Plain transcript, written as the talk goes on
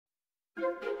There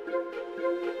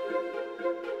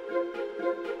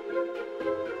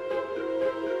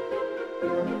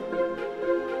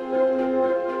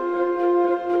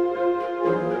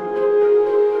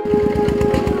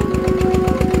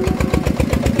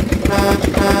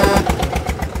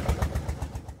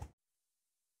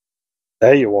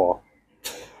you are.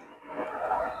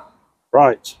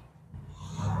 Right.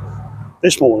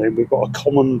 This morning we've got a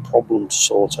common problem to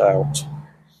sort out.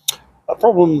 A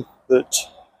problem that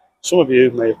some of you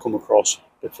may have come across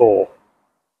before.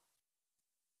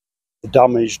 The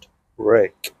damaged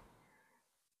brick.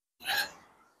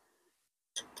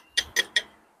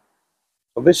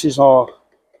 So this is our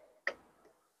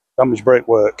damaged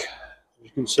brickwork. As you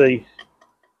can see,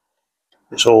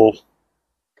 it's all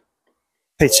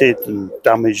pitted and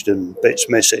damaged and bits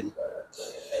missing.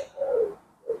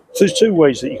 So there's two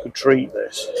ways that you could treat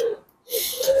this.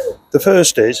 The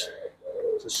first is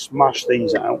to smash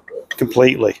these out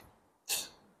completely,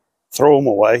 throw them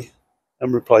away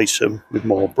and replace them with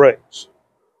more bricks.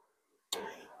 The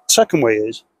second way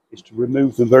is to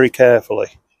remove them very carefully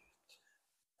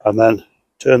and then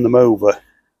turn them over,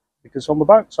 because on the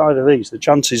back side of these the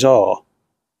chances are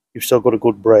you've still got a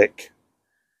good brick.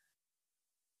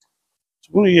 So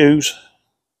I'm going to use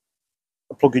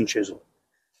a plug-in chisel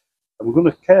and we're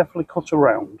going to carefully cut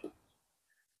around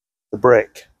the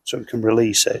brick so we can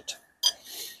release it.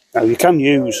 Now you can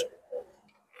use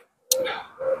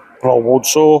an old wood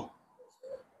saw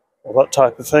or that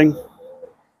type of thing.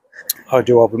 I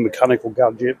do have a mechanical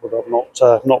gadget, but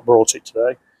I've not brought it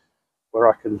today, where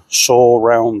I can saw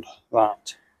around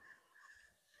that.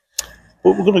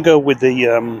 But we're going to go with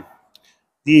the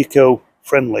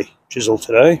eco-friendly chisel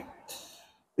today.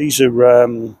 These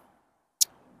are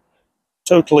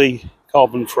totally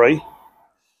carbon-free.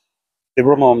 They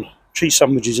run on cheese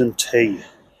sandwiches and tea.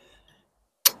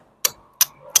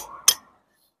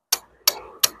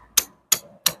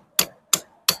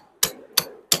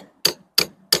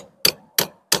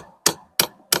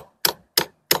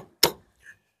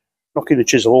 Knocking the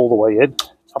chisel all the way in,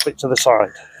 tap it to the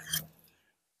side,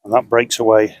 and that breaks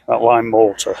away that lime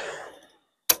mortar.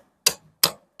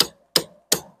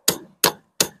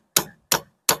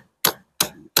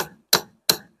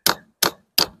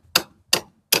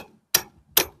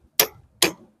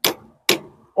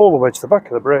 All the way to the back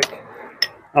of the brick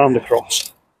and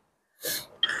across.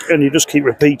 And you just keep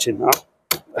repeating that.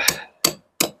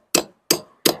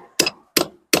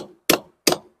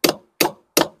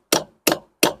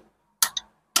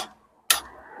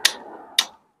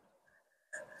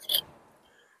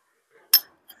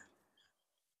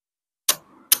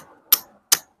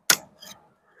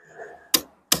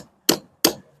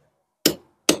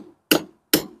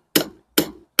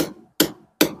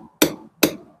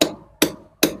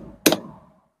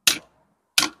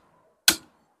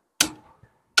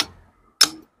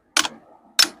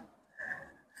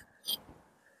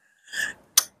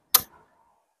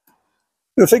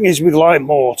 The thing is with lime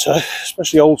mortar,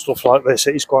 especially old stuff like this,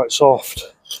 it is quite soft.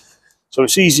 So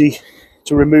it's easy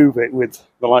to remove it with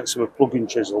the likes of a plug-in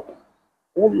chisel.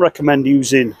 I wouldn't recommend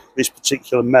using this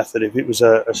particular method if it was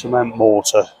a cement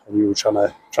mortar and you were trying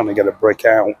to get a brick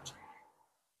out.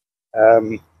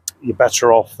 You're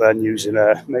better off then using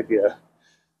maybe a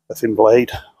thin blade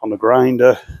on a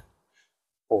grinder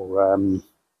or a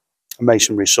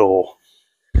masonry saw.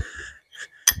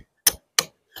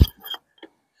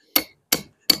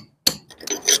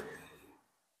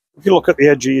 If you look at the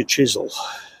edge of your chisel,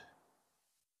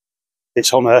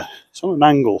 it's on an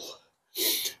angle.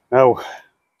 Now,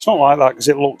 it's not like that because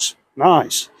it looks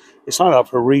nice. It's like that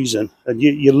for a reason, and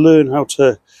you learn how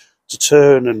to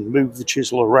turn and move the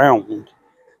chisel around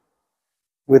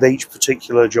with each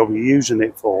particular job you're using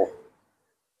it for.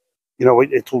 You know,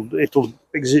 it'll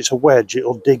because it's a wedge,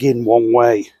 it'll dig in one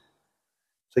way.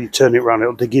 So you turn it around,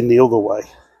 it'll dig in the other way.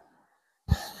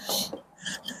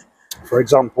 For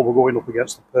example, we're going up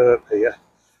against the perp here,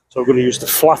 so we're going to use the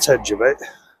flat edge of it,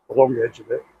 the long edge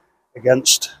of it,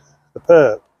 against the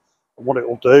perp. And what it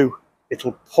will do,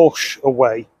 it'll push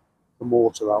away the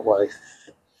mortar that way.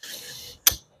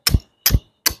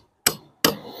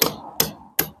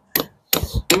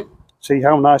 See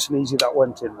how nice and easy that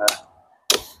went in there.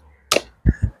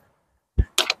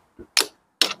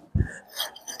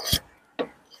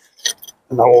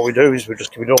 And now what we do is we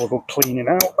just give it all a good cleaning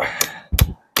out.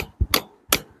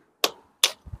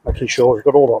 Making sure we've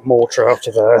got all that mortar out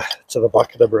of there to the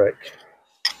back of the brick.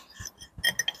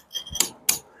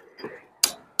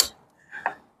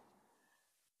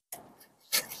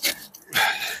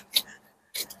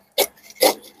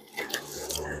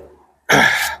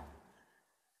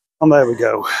 And there we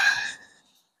go.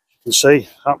 You can see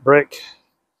that brick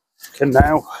can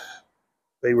now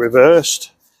be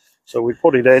reversed. So we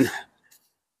put it in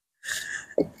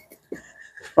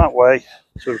that way,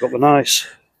 so we've got the nice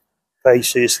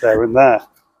faces there and there.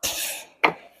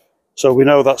 So we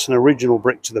know that's an original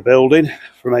brick to the building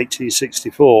from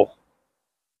 1864.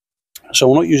 So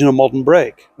we're not using a modern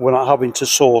brick. We're not having to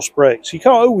source bricks. You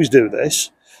can't always do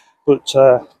this, but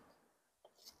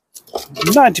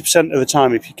 90% of the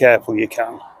time, if you're careful, you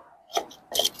can.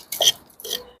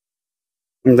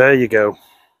 And there you go.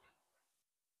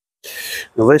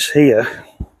 Now this here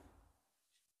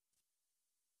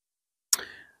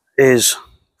is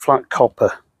flat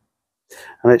copper,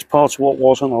 and it's part of what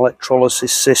was an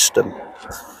electrolysis system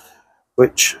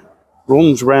which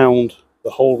runs round the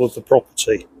whole of the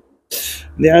property.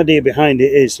 And the idea behind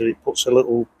it is that it puts a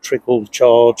little trickle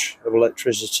charge of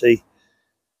electricity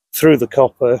through the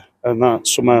copper, and that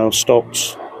somehow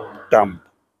stops damp.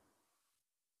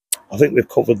 I think we've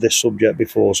covered this subject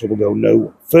before, so we'll go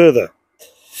no further.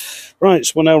 Right,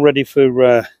 so we're now ready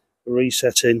for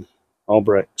resetting our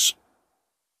bricks.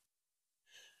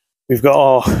 We've got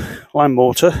our lime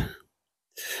mortar,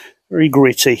 very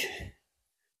gritty.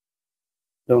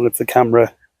 Don't know if the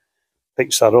camera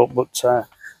picks that up, but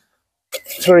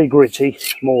it's very gritty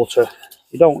mortar.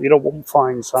 You don't want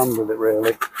fine sand with it,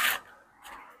 really.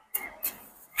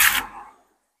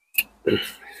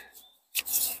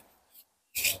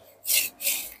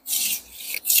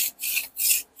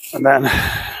 And then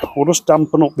we'll just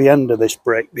dampen up the end of this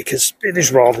brick because it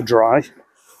is rather dry,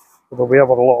 although we have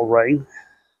had a lot of rain.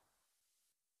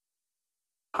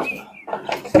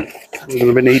 We're going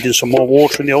to be needing some more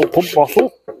water in the old pump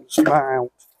bottle. Spit that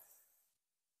out.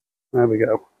 There we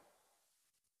go.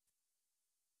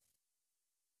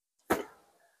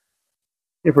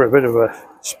 Give her a bit of a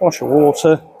splash of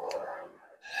water.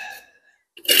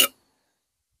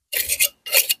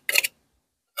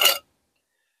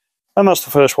 And that's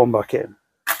the first one back in.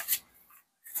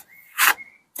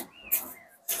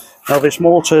 Now this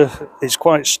mortar is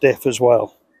quite stiff as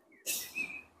well.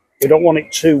 We don't want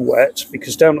it too wet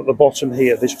because down at the bottom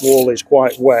here this wall is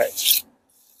quite wet.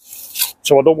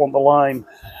 So I don't want the lime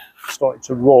starting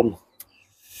to run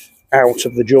out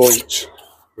of the joints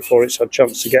before it's had a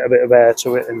chance to get a bit of air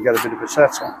to it and get a bit of a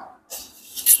settle.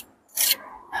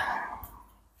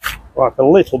 Like a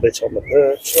little bit on the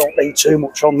perch, don't need too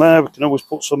much on there. We can always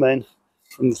put some in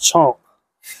from the top.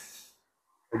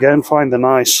 Again, find the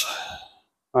nice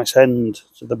end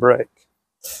to the brick.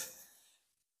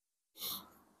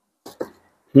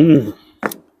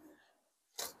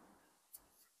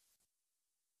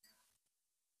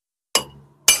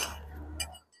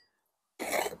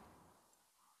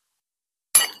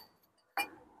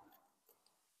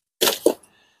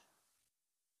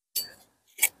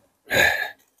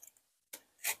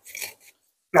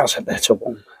 That's a better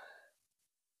one.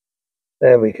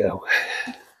 There we go.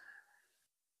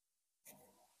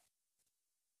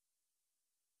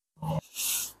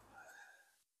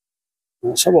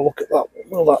 Let's have a look at that one.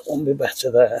 Will that one be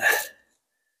better there?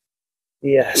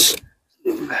 Yes.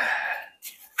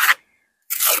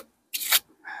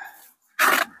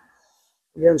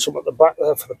 Again, some at the back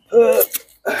there for the perk.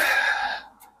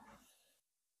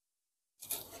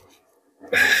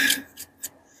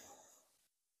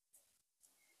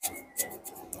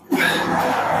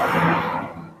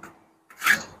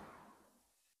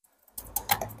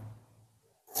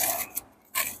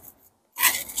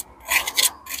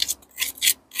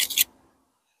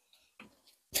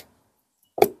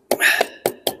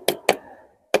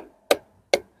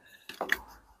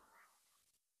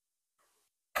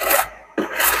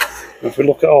 If we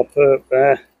look at our perk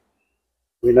there,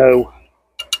 we know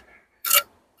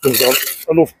we've got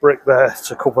enough brick there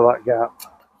to cover that gap.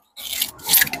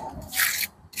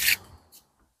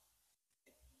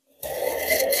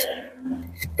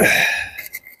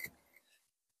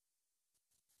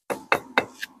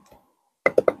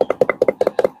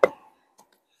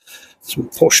 Some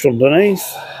pushed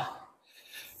underneath.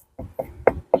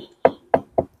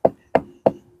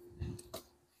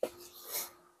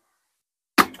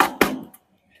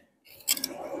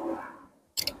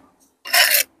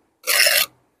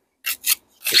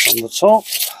 On the top,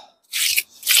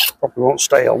 probably won't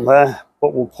stay on there,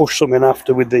 but we'll push some in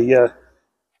after with the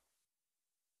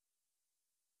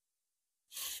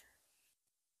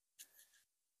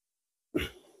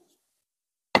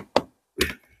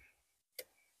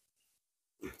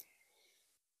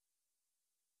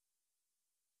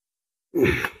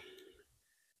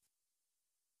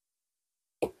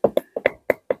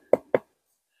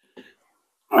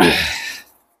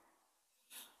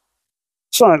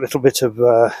slight little bit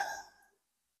of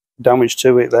damage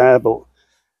to it there, but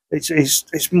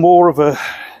it's more of a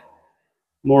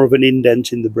more of an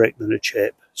indent in the brick than a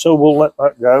chip. So we'll let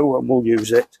that go and we'll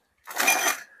use it.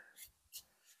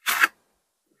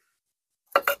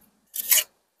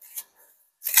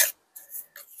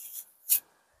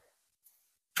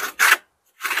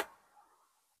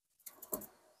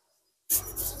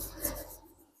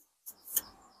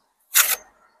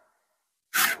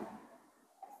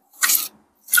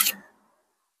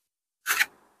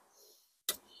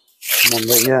 On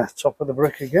the top of the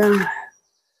brick again.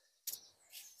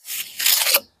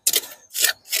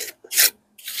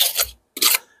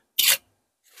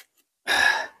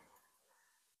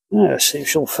 Yeah, see if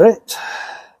she'll fit.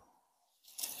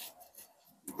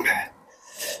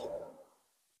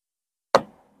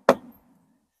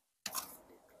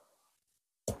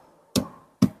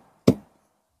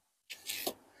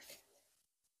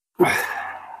 I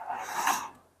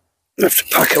have to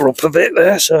pack her up a bit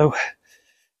there, so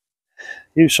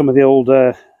use some of the old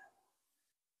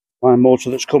line mortar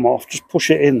that's come off, just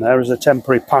push it in there as a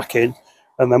temporary packing,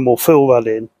 and then we'll fill that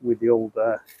in with the old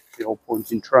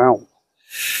pointing trowel.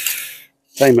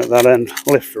 Same at that end,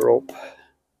 lift her up.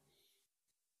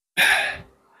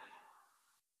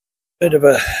 Bit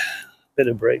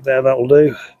of brick there, that'll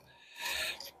do.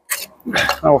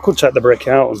 Now I could take the brick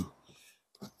out and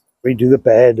redo the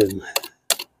bed and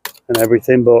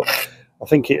everything, but I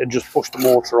think it'd just push the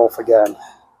mortar off again,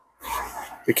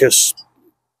 because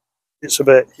it's a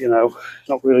bit,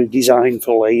 not really designed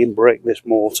for laying brick, this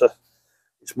mortar.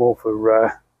 It's more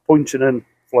for pointing and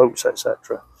floats,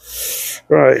 etc.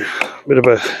 Right, bit of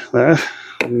a there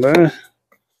and there.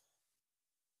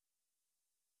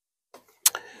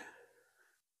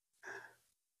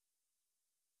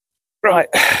 Right,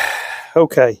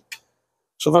 okay,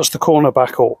 so that's the corner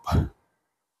back up.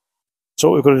 So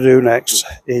what we're going to do next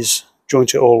is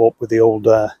joint it all up with the old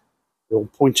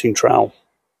pointing trowel.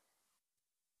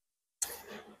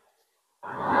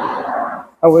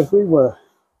 Now, if we were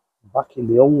back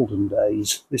in the olden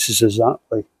days, this is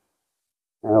exactly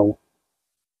how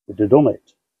they'd have done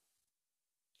it.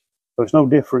 So it's no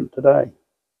different today,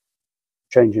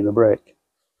 changing the brick.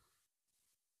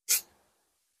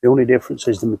 The only difference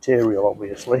is the material,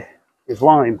 obviously, is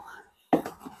lime.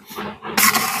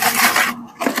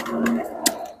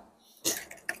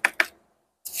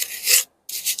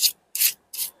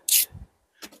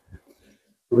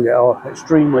 We get our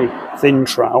extremely thin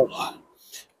trowel,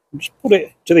 just put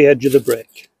it to the edge of the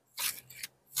brick.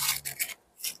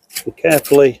 And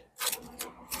carefully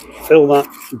fill that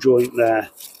joint there,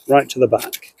 right to the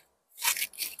back,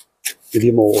 with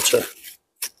your mortar.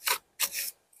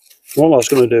 What that's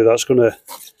going to do, that's going to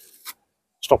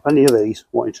stop any of these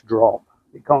wanting to drop.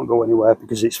 It can't go anywhere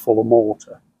because it's full of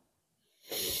mortar.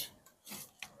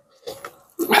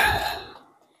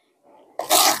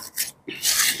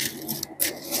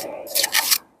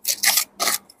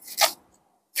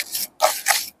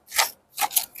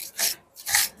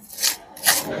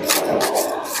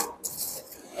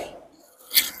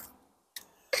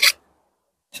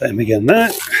 Same again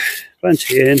there,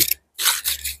 plenty in,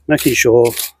 making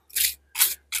sure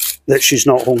that she's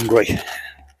not hungry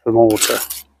for mortar.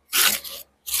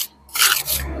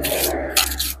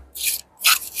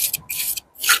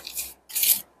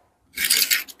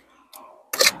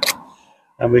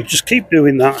 And we just keep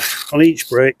doing that on each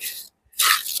brick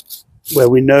where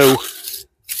we know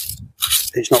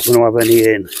it's not going to have any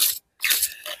in.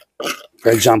 For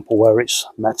example, where it's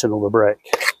met another brick.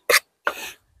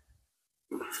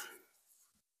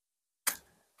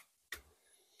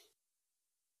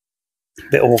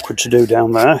 Bit awkward to do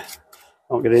down there.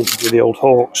 Can't get into the old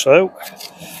hawk, so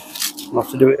I'll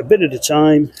have to do it a bit at a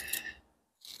time.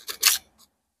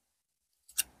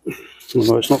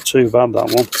 Although it's not too bad,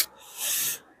 that one,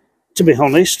 to be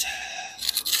honest.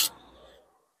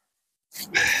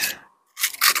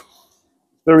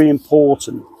 Very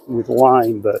important with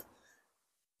lime that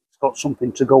it's got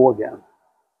something to go again.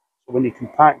 So when you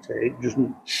compact it, it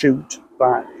doesn't shoot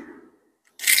back.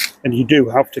 And you do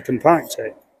have to compact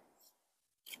it.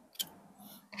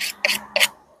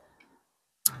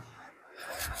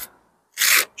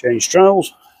 Change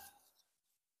trowels.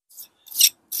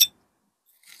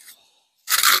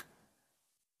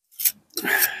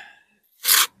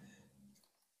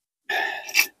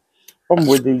 Problem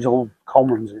with these old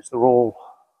commons is they're all,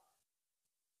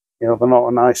 they're not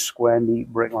a nice square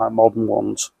neat brick like modern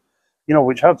ones,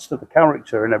 which adds to the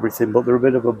character and everything, but they're a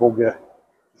bit of a bugger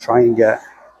to try and get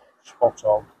spot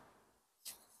on.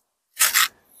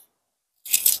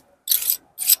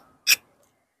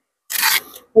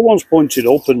 But once pointed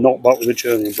up and knocked back with a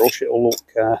churning brush, it'll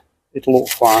look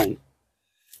fine.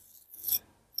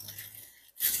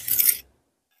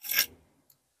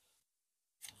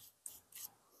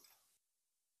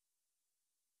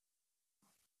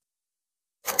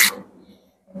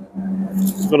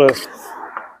 you've got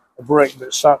a brick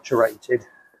that's saturated,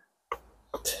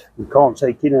 you can't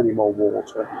take in any more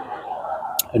water,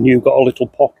 and you've got a little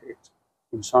pocket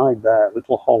inside there, a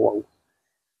little hollow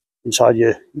inside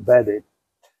your bedding,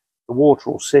 the water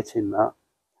will sit in that,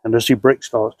 and as your brick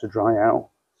starts to dry out,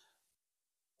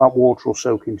 that water will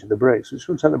soak into the bricks. It's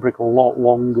going to take the brick a lot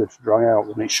longer to dry out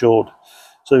than it should.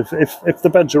 So if the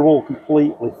beds are all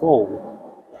completely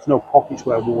full, there's no pockets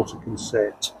where water can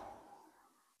sit.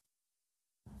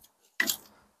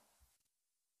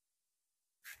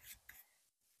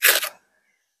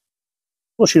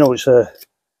 Plus, you know, it's a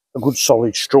good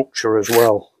solid structure as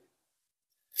well.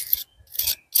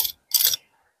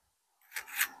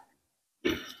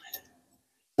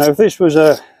 Now, if this was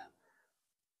a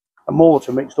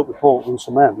mortar mixed up with Portland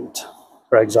cement,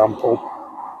 for example,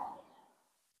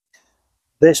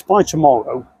 this by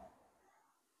tomorrow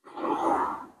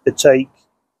could take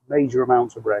major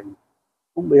amounts of rain.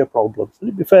 Wouldn't be a problem. And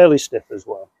it'd be fairly stiff as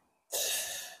well.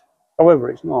 However,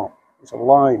 it's not. It's a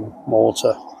lime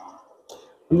mortar.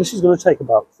 And this is going to take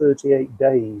about 38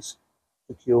 days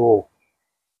to cure.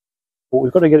 But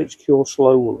we've got to get it to cure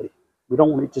slowly. We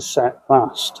don't want it to set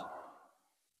fast.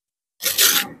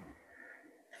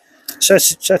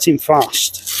 Setting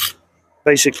fast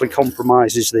basically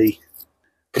compromises the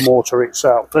mortar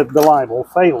itself. The lime will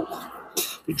fail.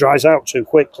 It dries out too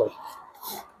quickly.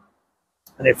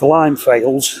 And if the lime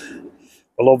fails,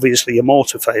 well, obviously your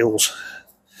mortar fails,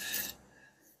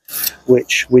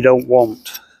 which we don't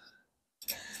want.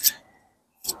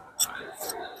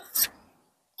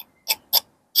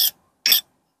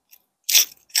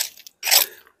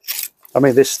 I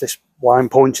mean, this lime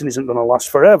pointing isn't going to last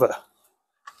forever.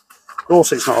 Of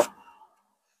course it's not.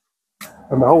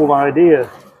 And the whole idea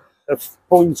of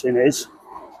pointing is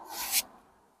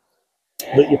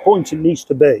that your pointing needs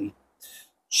to be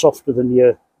softer than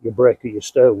your brick or your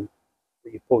stone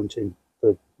that you're pointing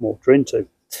the mortar into.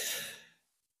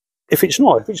 If it's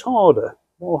not, if it's harder,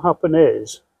 what will happen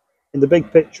is, in the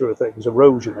big picture of things,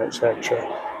 erosion,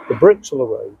 etc., the bricks will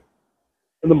erode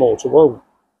and the mortar won't.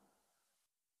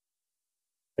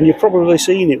 And you've probably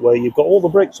seen it where you've got all the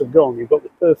bricks have gone, you've got the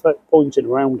perfect pointing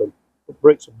around them, but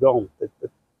bricks have gone, they're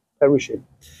perishing.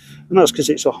 And that's because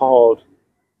it's a hard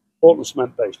Portland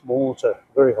cement based mortar,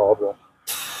 very hard one.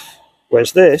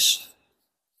 Whereas this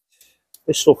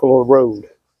stuff will erode.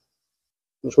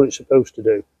 That's what it's supposed to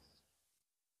do.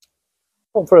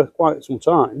 Not for quite some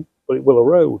time, but it will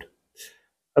erode.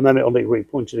 And then it'll need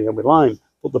repointing again with lime.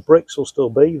 But the bricks will still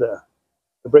be there.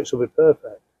 The bricks will be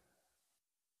perfect.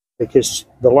 Because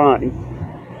the lime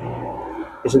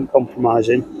isn't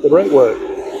compromising the brickwork.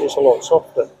 It's a lot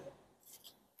softer.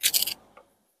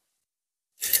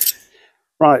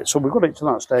 Right, so we've got it to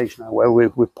that stage now where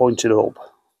we've pointed up.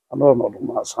 I know I've not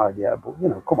done that side yet, but you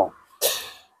know, come on.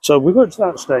 So we've got to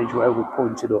that stage where we've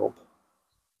pointed up.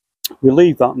 We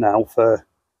leave that now for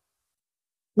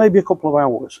maybe a couple of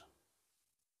hours.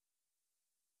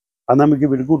 And then we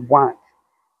give it a good whack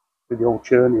with the old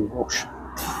churning brush.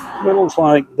 It looks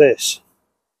like this.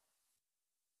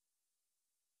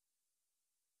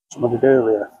 Some I did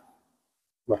earlier.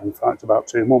 Well, in fact, about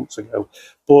 2 months ago.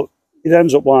 But it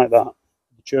ends up like that,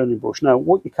 the churning brush. Now,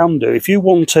 what you can do, if you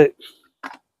want it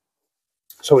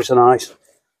so it's a nice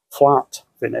flat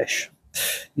finish,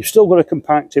 you've still got to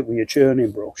compact it with your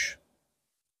churning brush.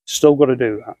 Still got to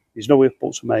do that. There's no ifs,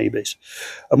 buts, or maybes.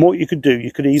 And what you could do,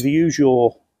 you could either use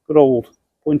your good old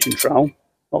pointing trowel,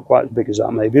 not quite as big as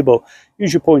that maybe, but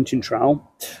use your pointing trowel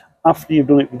after you've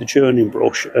done it with the churning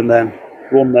brush and then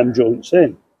run them joints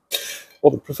in. Or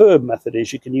the preferred method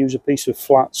is you can use a piece of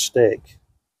flat stick,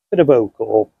 bit of oak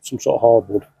or some sort of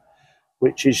hardwood,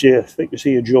 which is your thickness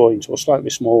of your joint or slightly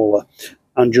smaller,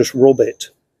 and just rub it.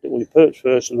 It will perch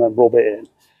first and then rub it in,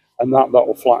 and that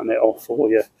will flatten it off for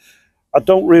you. I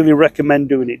don't really recommend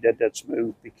doing it dead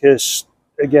smooth because,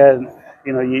 again,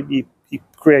 you know, you're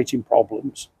creating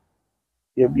problems.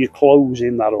 You're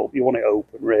closing that up. You want it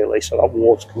open, really, so that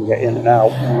water can get in and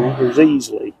out as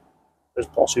easily as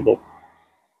possible.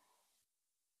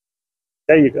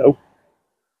 There you go.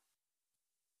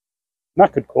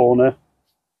 Knackered corner,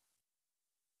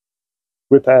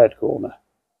 repaired corner.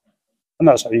 And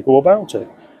that's how you go about it.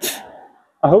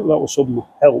 I hope that was some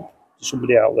help to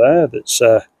somebody out there that's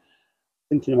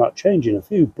thinking about changing a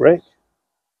few brick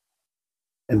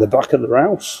in the back of their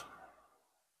house.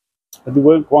 And they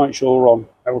weren't quite sure on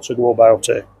how to go about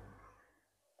it.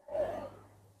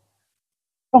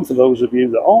 And for those of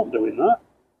you that aren't doing that,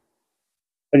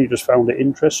 and you just found it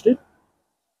interesting,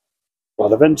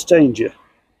 well, I've entertained you.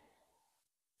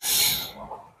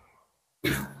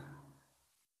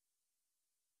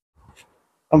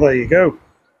 And there you go.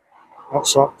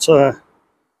 That's that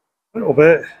A little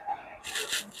bit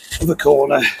of the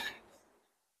corner,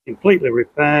 completely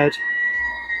repaired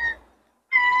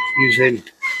using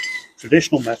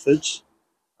traditional methods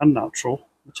and natural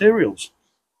materials.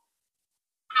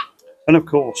 And of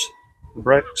course, the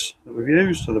bricks that we've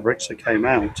used, or the bricks that came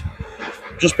out,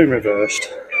 have just been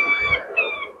reversed.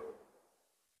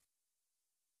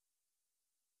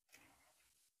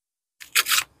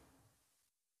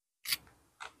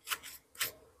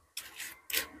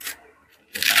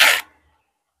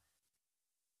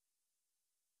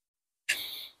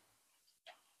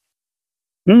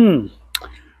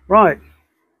 Right,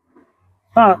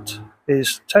 that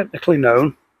is technically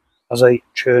known as a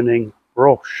churning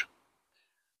brush,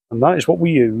 and that is what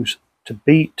we use to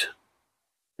beat,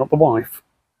 not the wife,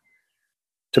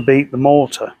 to beat the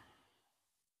mortar,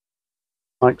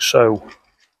 like so.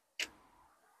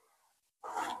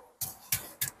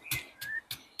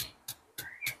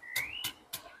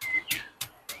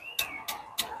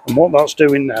 And what that's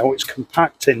doing now, it's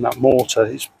compacting that mortar,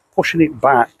 it's pushing it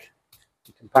back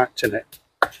and compacting it.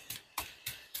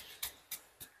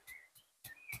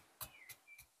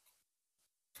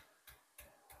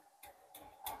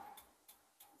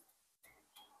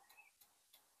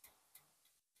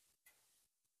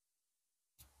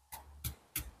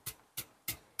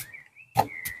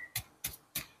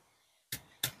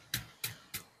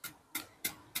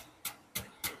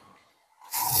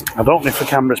 I don't know if the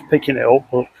camera's picking it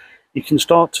up, but you can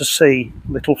start to see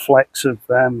little flecks of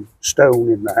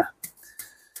stone in there.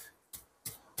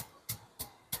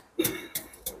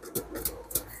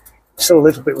 Still a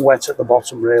little bit wet at the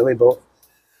bottom really, but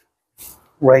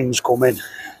rain's coming.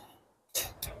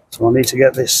 So I need to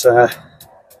get this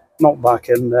knocked back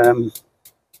and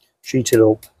sheeted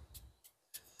up.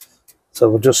 So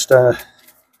we'll just give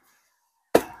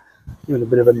it a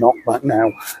bit of a knockback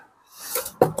now.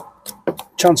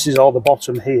 Chances are the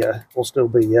bottom here will still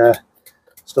be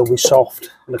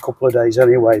soft in a couple of days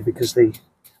anyway, because the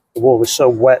wall is so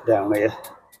wet down here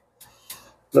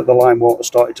that the lime water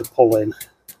started to pull in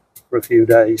for a few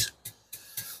days.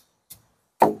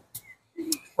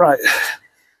 Right,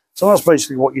 so that's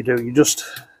basically what you do. You just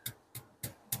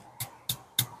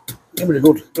give it a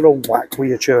good old whack with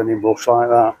your churning brush like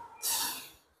that,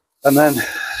 and then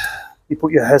you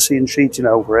put your hessian sheeting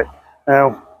over it.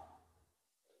 Now,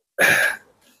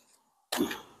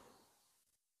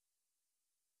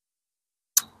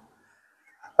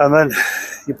 and then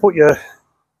you put your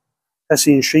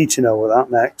hessian sheeting over that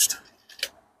next.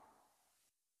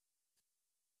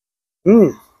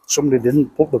 Somebody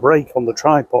didn't put the brake on the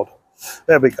tripod.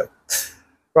 There we go.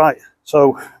 Right,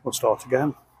 so we'll start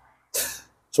again.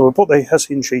 So we'll put the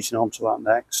hessian sheeting onto that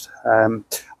next.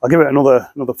 I'll give it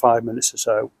another 5 minutes or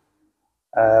so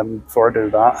before I do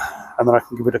that, and then I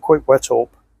can give it a quick wet up,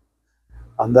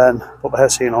 and then put the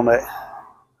hessian on it,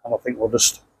 and I think we'll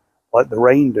just let the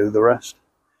rain do the rest.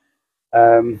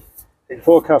 It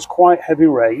forecasts quite heavy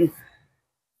rain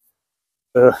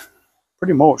for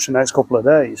pretty much the next couple of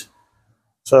days.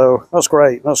 So that's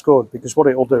great, that's good, because what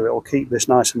it'll do, it'll keep this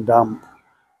nice and damp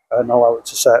and allow it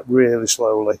to set really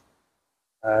slowly.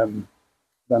 Then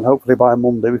hopefully by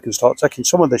Monday we can start taking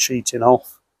some of the sheeting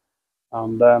off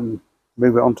and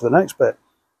move it on to the next bit.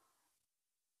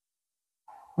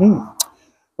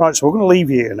 Right, so we're going to leave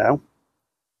you here now.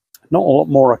 Not a lot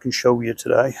more I can show you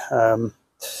today.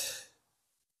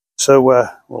 So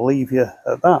we'll leave you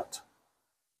at that.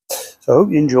 So I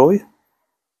hope you enjoy,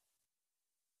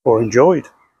 or enjoyed,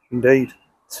 indeed.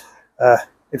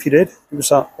 If you did, give us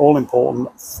that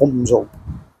all-important thumbs up.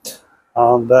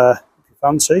 And if you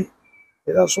fancy,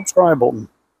 hit that subscribe button.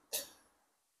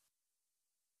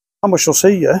 And we shall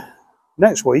see you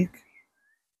next week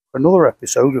for another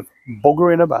episode of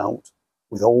Buggering About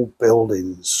with Old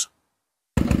Buildings.